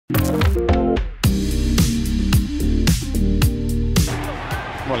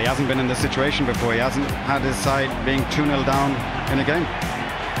Well, he hasn't been in this situation before. He hasn't had his side being 2-0 down in a game.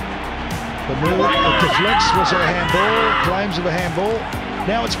 The move that deflects was a handball, claims of a handball.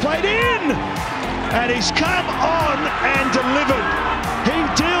 Now it's played in! And he's come on and delivered. He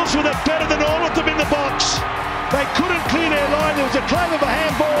deals with it better than all of them in the box. They couldn't clear their line. There was a claim of a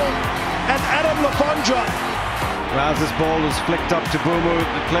handball, and Adam Lafondra. Well, as this ball was flicked up to Boomu,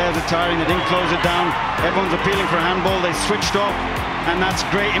 the players are tiring, they didn't close it down. Everyone's appealing for a handball, they switched off, and that's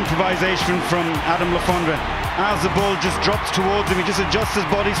great improvisation from Adam Lafondra. As the ball just drops towards him, he just adjusts his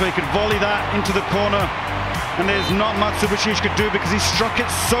body so he could volley that into the corner. And there's not much Mobashir could do because he struck it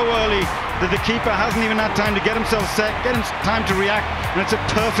so early that the keeper hasn't even had time to get himself set, get him time to react, and it's a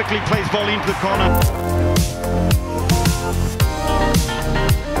perfectly placed volley into the corner.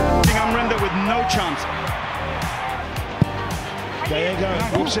 Amrinder with no chance. Gallego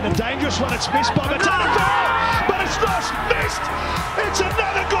whips in a dangerous one. It's missed by Matata, but it's not missed. It's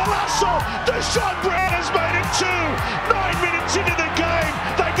another golazo. Deshaun Brown has made it 2. 9 minutes into the game,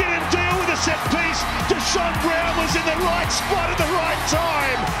 they didn't deal with a set piece. Deshaun Brown was in the right spot at the right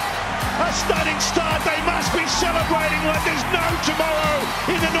time. A stunning start. They must be celebrating like there's no tomorrow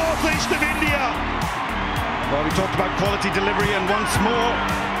in the northeast of India. Well, we talked about quality delivery, and once more,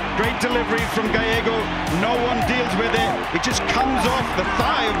 great delivery from Gallego. No one deals with it. It just comes off the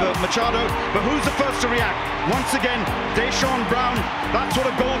thigh of Machado. But who's the first to react? Once again, Deshaun Brown. That's what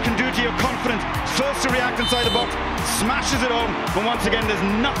a goal can do to your confidence. First to react inside the box, smashes it home. And once again, there's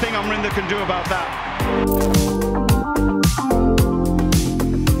nothing Amrinder can do about that.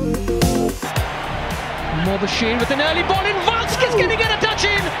 Mobashir with an early ball in. Vasquez going to get a touch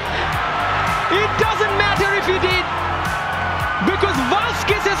in. It doesn't matter if he did, because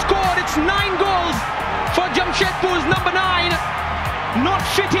Vasquez has scored. It's 9 goals for Jamshedpur's number 9. Not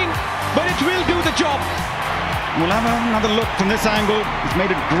fitting, but it will do the job. We'll have another look from this angle. He's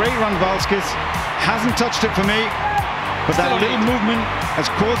made a great run, Vasquez. Hasn't touched it for me, but that little movement has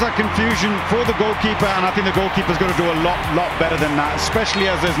caused that confusion for the goalkeeper, and I think the goalkeeper's got to do a lot better than that,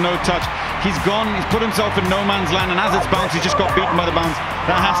 especially as there's no touch. He's gone, he's put himself in no man's land, and as it's bounced, he's just got beaten by the bounce.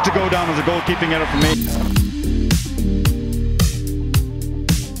 That has to go down as a goalkeeping error for me.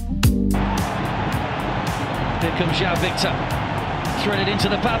 Here comes João Victor, threaded into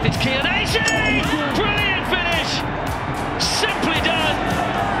the path. It's Kianese! Brilliant finish! Simply done!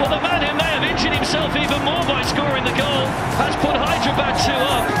 Well, the man who may have injured himself even more by scoring the goal has put Hyderabad 2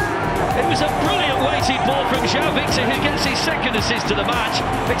 up. It was a brilliant weighted ball from João Victor, who gets his second assist to the match.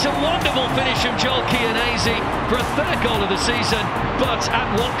 It's a wonderful finish from Joel Kianese for a 3rd goal of the season, but at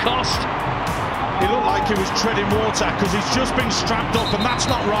what cost? He looked like he was treading water because he's just been strapped up, and that's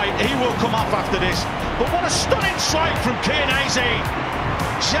not right. He will come off after this. But what a stunning strike from Kianese.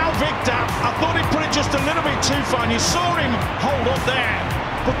 João Victor, I thought he put it just a little bit too far, and you saw him hold up there.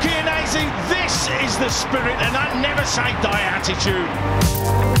 But Kianese, this is the spirit and that never say die attitude.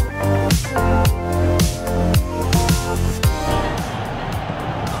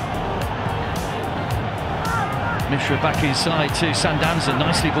 Mishra back inside to Sandanza,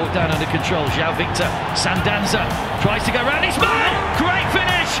 nicely brought down under control. João Victor, Sandanza tries to go round his man. Great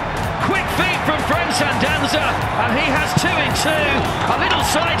finish, quick feet from Fran Sandanza, and he has 2 in 2. A little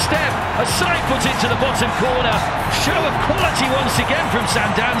sidestep, a side foot into the bottom corner. Show of quality once again from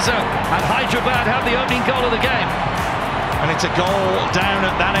Sandanza, and Hyderabad have the opening goal of the game. And it's a goal down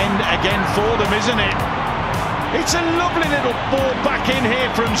at that end again for them, isn't it? It's a lovely little ball back in here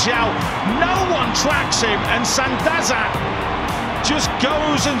from João. No one tracks him, and Sandanza just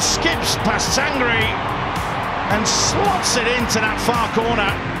goes and skips past Sangri and slots it into that far corner.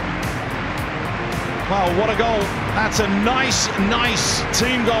 Well, what a goal. That's a nice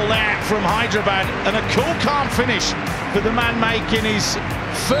team goal there from Hyderabad, and a cool, calm finish for the man making his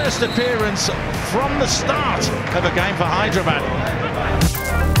first appearance from the start of a game for Hyderabad.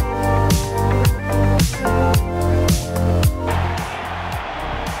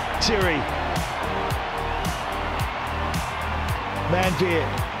 Thierry. Mandir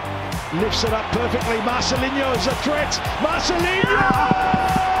lifts it up perfectly. Marcelinho is a threat. Marcelinho!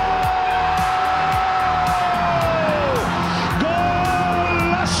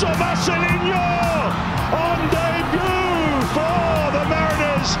 Golazo Marcelinho on debut for the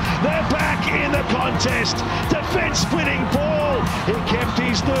Mariners. They're back in the contest. contest. Defence-splitting ball. He kept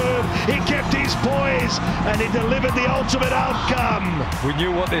his nerve, he kept his poise, and he delivered the ultimate outcome. We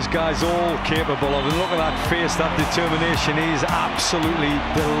knew what this guy's all capable of, and look at that face, that determination. He's absolutely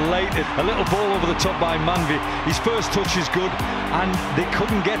delighted. A little ball over the top by Manvi. His first touch is good, and they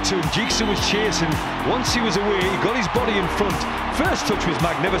couldn't get to him. Jigsaw was chasing. Once he was away, he got his body in front. First touch was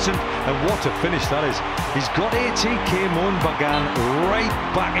magnificent, and what a finish that is. He's got ATK Bagan right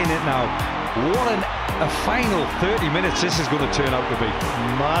back in it now. What a final 30 minutes this is going to turn out to be.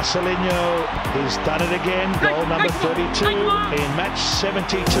 Marcelinho has done it again. Goal number 32 in match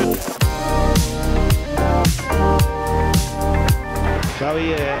 72.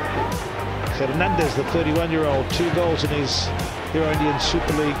 Javier Hernandez, the 31-year-old, 2 goals in his Hero Indian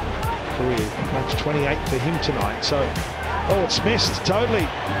Super League career. Match 28 for him tonight. So, oh, it's missed totally.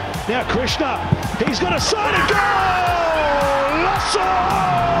 Now Krishna, he's got a side and goal! Lasso!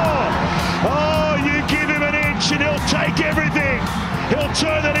 Oh, you give him an inch and he'll take everything. He'll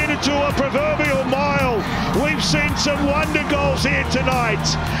turn it into a proverbial mile. We've seen some wonder goals here tonight,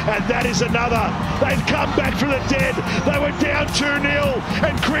 and that is another. They've come back from the dead. They were down 2-0,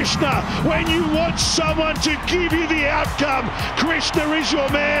 and Krishna, when you want someone to give you the outcome, Krishna is your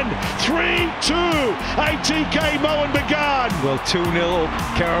man. 3-2, ATK Mohan Bagan. Well, 2-0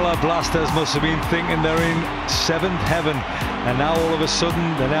 Kerala Blasters must have been thinking they're in 7th heaven, and now all of a sudden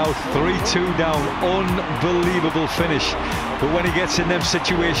they're now 3-2 down. Unbelievable finish. But when he gets in them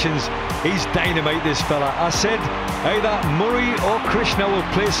situations, he's dynamite, this fella. I said either Murray or Krishna will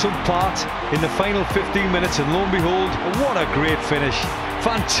play some part in the final 15 minutes, and lo and behold, what a great finish.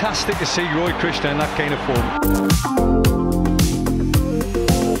 Fantastic to see Roy Krishna in that kind of form.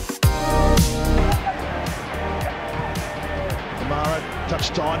 Amara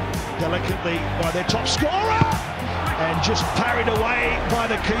touched on delicately by their top scorer, and just parried away by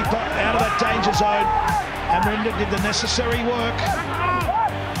the keeper out of that danger zone. Amrinda did the necessary work.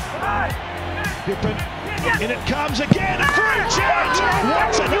 Pippin, in it comes again, a free chance!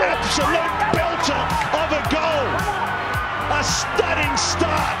 What an absolute belter of a goal! A stunning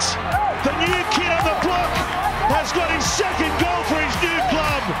start. The new kid on the block has got his 2nd goal for his new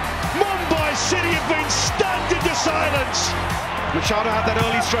club. Mumbai City have been stunned into silence. Machado had that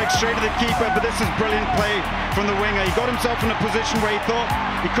early strike straight to the keeper, but this is brilliant play from the winger. He got himself in a position where he thought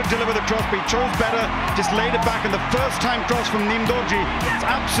he could deliver the cross, but he chose better, just laid it back, and the first time cross from Nimdorji, it's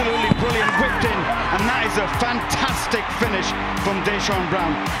absolutely brilliant, whipped in, and that is a fantastic finish from Deshaun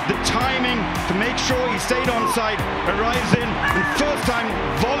Brown. The timing to make sure he stayed onside, arrives in, and first time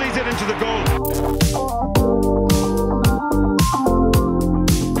volleys it into the goal.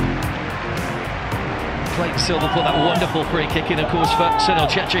 Clayton Silva put that wonderful free kick in, of course, for Sunil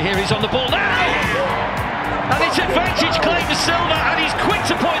Chhetri. Here he's on the ball now! And it's advantage Clayton Silva, and he's quick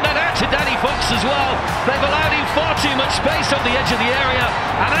to point that out to Danny Fox as well. They've allowed him far too much space on the edge of the area,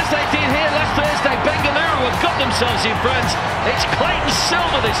 and as they did here last Thursday, Bengaluru have got themselves in front. It's Clayton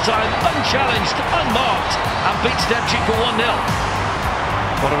Silva this time, unchallenged, unmarked, and beats Dempsey for 1-0.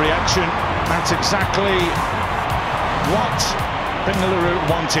 What a reaction. That's exactly what Bengaluru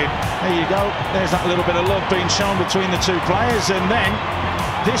wanted. There you go. There's that little bit of love being shown between the two players, and then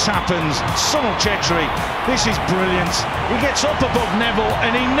this happens. Sunil Chhetri, this is brilliant. He gets up above Neville,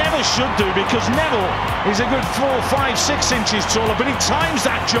 and he never should do, because Neville is a good 4, 5, 6 inches taller, but he times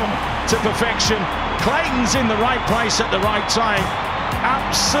that jump to perfection. Clayton's in the right place at the right time.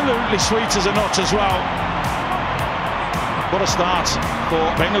 Absolutely sweet as a nut as well. What a start for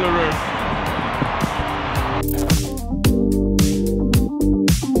Bengaluru.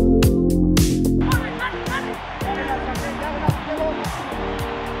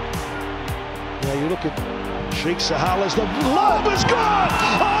 You look at Sheikh Sahala's, the lob is gone!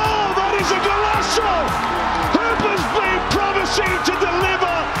 Oh, that is a golazo! Hooper's been promising to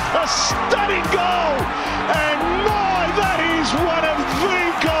deliver a stunning goal, and my, that is one of the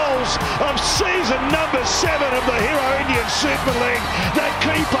goals of season number 7 of the Hero Indian Super League. The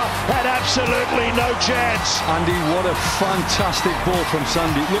keeper had absolutely no chance. Andy, what a fantastic ball from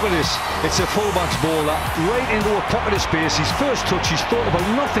Sandy. Look at this. It's a fullback's ball, that right into a pocket of space. His first touch, he's thought about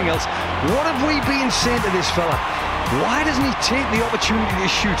nothing else. What have we been saying to this fella? Why doesn't he take the opportunity to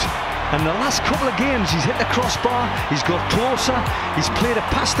shoot? And the last couple of games, he's hit the crossbar, he's got closer, he's played a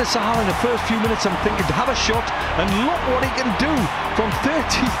pass to Sahal in the first few minutes. I'm thinking to have a shot, and look what he can do from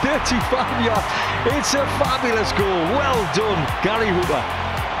 30, 35 yards. It's a fabulous goal. Well done, Gary Hooper.